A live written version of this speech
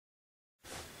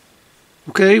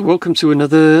Okay, welcome to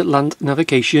another land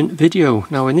navigation video.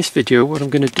 Now in this video what I'm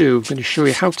going to do, I'm going to show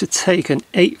you how to take an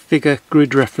 8-figure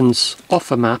grid reference off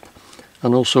a map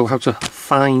and also how to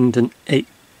find an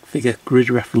 8-figure grid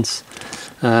reference.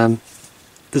 There's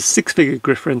 6-figure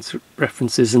grid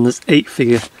references and there's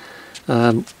 8-figure.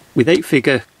 With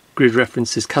 8-figure grid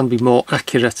references can be more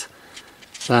accurate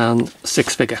than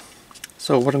 6-figure.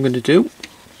 So what I'm going to do,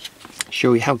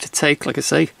 show you how to take, like I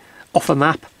say, off a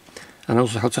map, and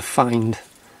also how to find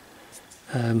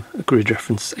a grid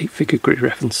reference, 8-figure grid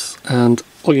reference. And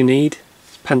all you need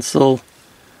is pencil,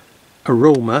 a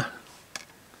roamer.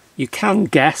 You can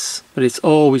guess, but it's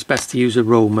always best to use a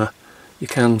roamer. You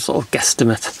can sort of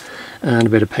guesstimate, and a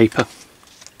bit of paper.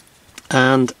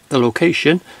 And the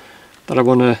location that I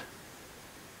want to,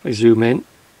 if I zoom in,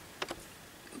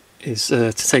 is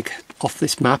to take off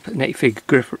this map an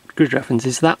 8-figure grid reference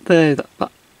is that there,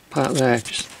 that part there.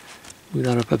 Just move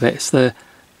that up a bit. It's the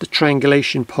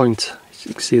triangulation point. As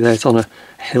you can see there, it's on a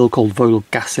hill called Foel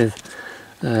Gasedd.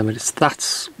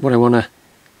 That's what I want to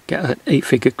get an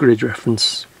 8-figure grid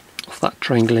reference off, that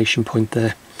triangulation point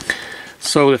there.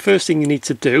 So the first thing you need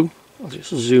to do, I'll just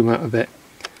zoom out a bit,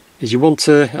 is you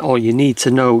need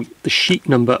to know the sheet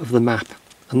number of the map.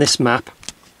 And this map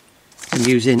I'm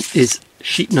using is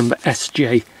sheet number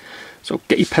SJ. So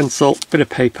get your pencil, bit of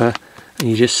paper, and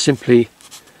you just simply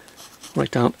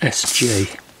write down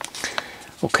SJ.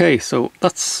 Okay, so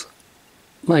that's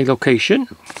my location.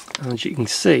 As you can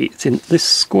see, it's in this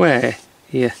square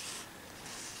here.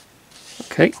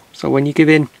 Okay, so when you give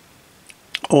in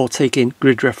or take in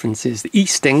grid references, the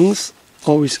eastings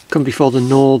always come before the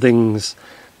northings.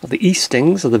 Now, the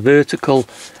eastings are the vertical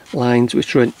lines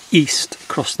which run east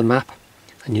across the map,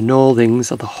 and your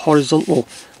northings are the horizontal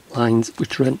lines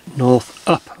which run north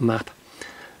up a map.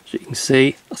 So you can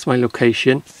see that's my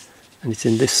location, and it's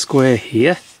in this square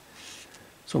here.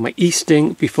 So my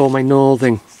easting before my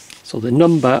northing. So the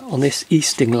number on this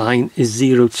easting line is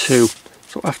 02.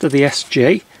 So after the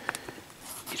SJ,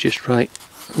 you just write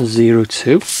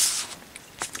 02,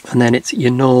 and then it's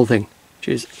your northing, which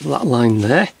is that line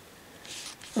there.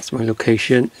 That's my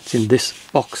location. It's in this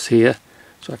box here.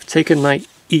 So I've taken my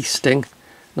easting.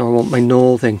 Now I want my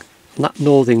northing, and that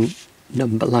northing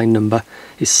number, line number,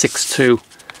 is 62.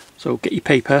 So get your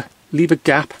paper, leave a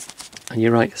gap, and you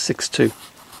write 62.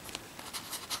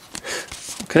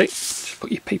 Okay, just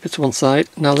put your paper to one side.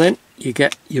 Now then, you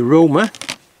get your roamer.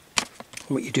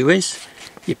 What you do is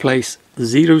you place the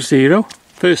 00.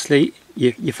 Firstly,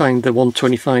 you find the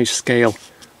 125 scale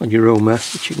on your roamer,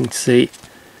 which you can see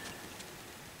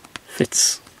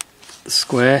fits the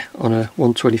square on a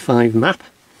 125 map.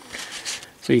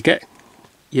 So you get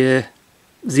your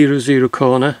 00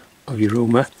 corner of your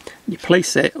roamer, you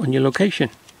place it on your location,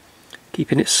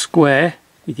 keeping it square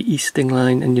with your easting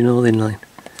line and your northing line.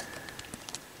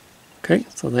 Okay,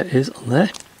 so there it is on there.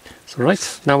 So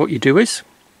right, now what you do is,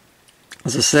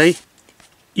 as I say,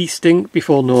 easting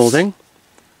before northing.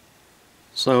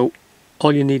 So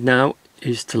all you need now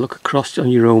is to look across on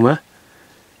your roamer,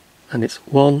 and it's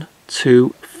 1,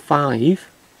 2, 5.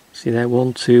 See there,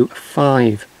 1, 2,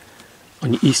 5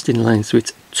 on your easting line. So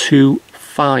it's 2,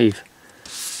 5.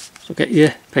 So get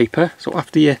your paper. So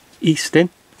after your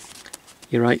easting,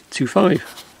 you write 2, 5,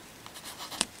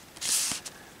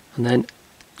 and then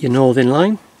your northern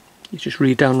line, you just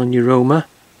read down on your roamer.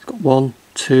 It's got 1,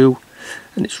 2,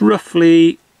 and it's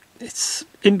roughly, it's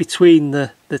in between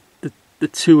the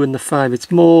 2 and the 5. It's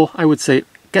more, I would say,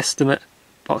 guesstimate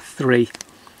about 3.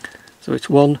 So it's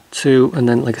 1, 2, and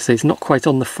then, like I say, it's not quite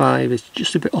on the 5. It's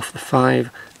just a bit off the 5.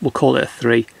 We'll call it a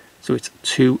 3. So it's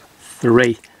 2,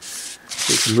 3.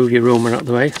 So you can move your roamer out of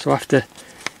the way. So after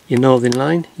your northern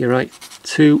line, you write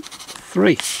 2,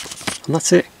 3, and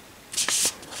that's it.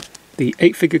 The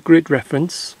 8-figure grid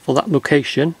reference for that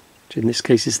location, which in this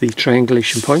case is the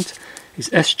triangulation point, is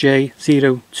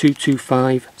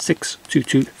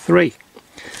SJ02256223.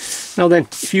 Now then,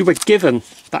 if you were given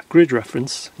that grid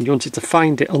reference and you wanted to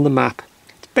find it on the map,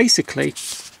 it's basically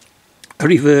a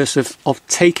reverse of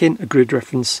taking a grid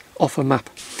reference off a map.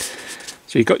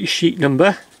 So you've got your sheet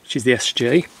number, which is the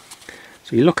SJ.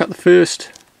 So you look at the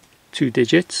first 2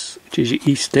 digits, which is your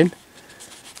easting,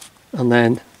 and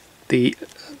then the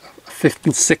 5th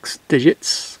and 6th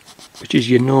digits, which is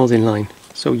your northern line.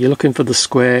 So you're looking for the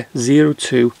square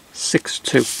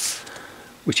 0262,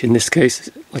 which in this case,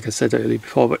 like I said earlier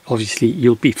before, but obviously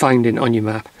you'll be finding on your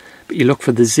map, but you look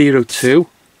for the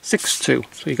 0262.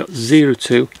 So you got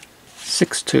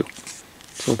 0262.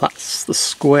 So that's the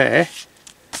square.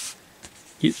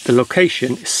 The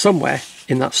location is somewhere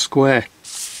in that square.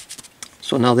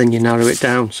 So now then you narrow it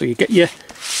down. So you get your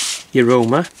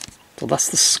roamer. So that's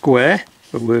the square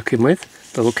we're working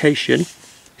with, the location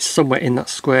is somewhere in that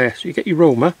square. So you get your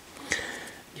Roma,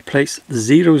 you place the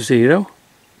 0, 0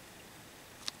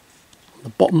 on the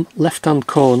bottom left hand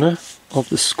corner of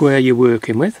the square you're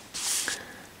working with.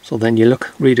 So then you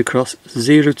read across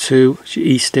 0, 2, it's your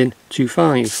easting, 2,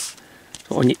 5.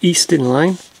 So on your easting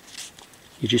line,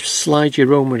 you just slide your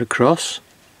Roma across,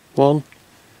 1,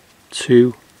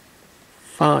 2,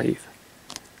 5.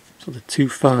 So the 2,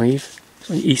 5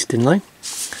 is on your easting line.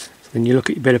 So then you look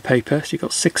at your bit of paper, so you've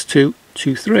got 6, 2,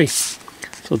 2, 3.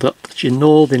 So that's your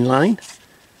northern line.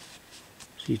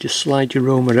 So you just slide your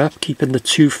Roma up, keeping the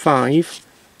 2, 5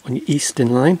 on your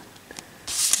easting line.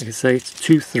 Like I say, it's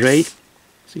 2, 3.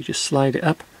 So you just slide it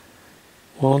up,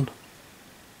 1,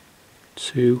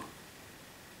 2,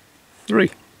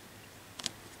 3.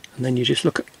 And then you just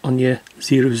look on your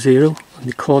 0, 0 on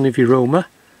the corner of your Roma.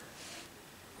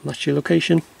 And that's your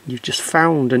location. You've just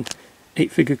found an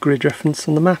 8-figure grid reference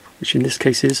on the map, which in this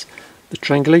case is the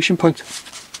triangulation point.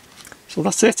 So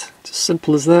that's it. It's as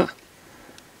simple as that.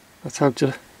 That's how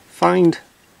to find,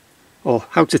 or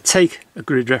how to take a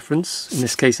grid reference, in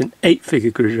this case an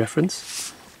 8-figure grid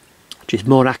reference, which is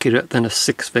more accurate than a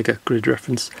 6-figure grid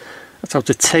reference. That's how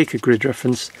to take a grid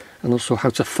reference, and also how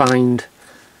to find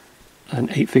an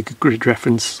 8-figure grid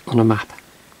reference on a map.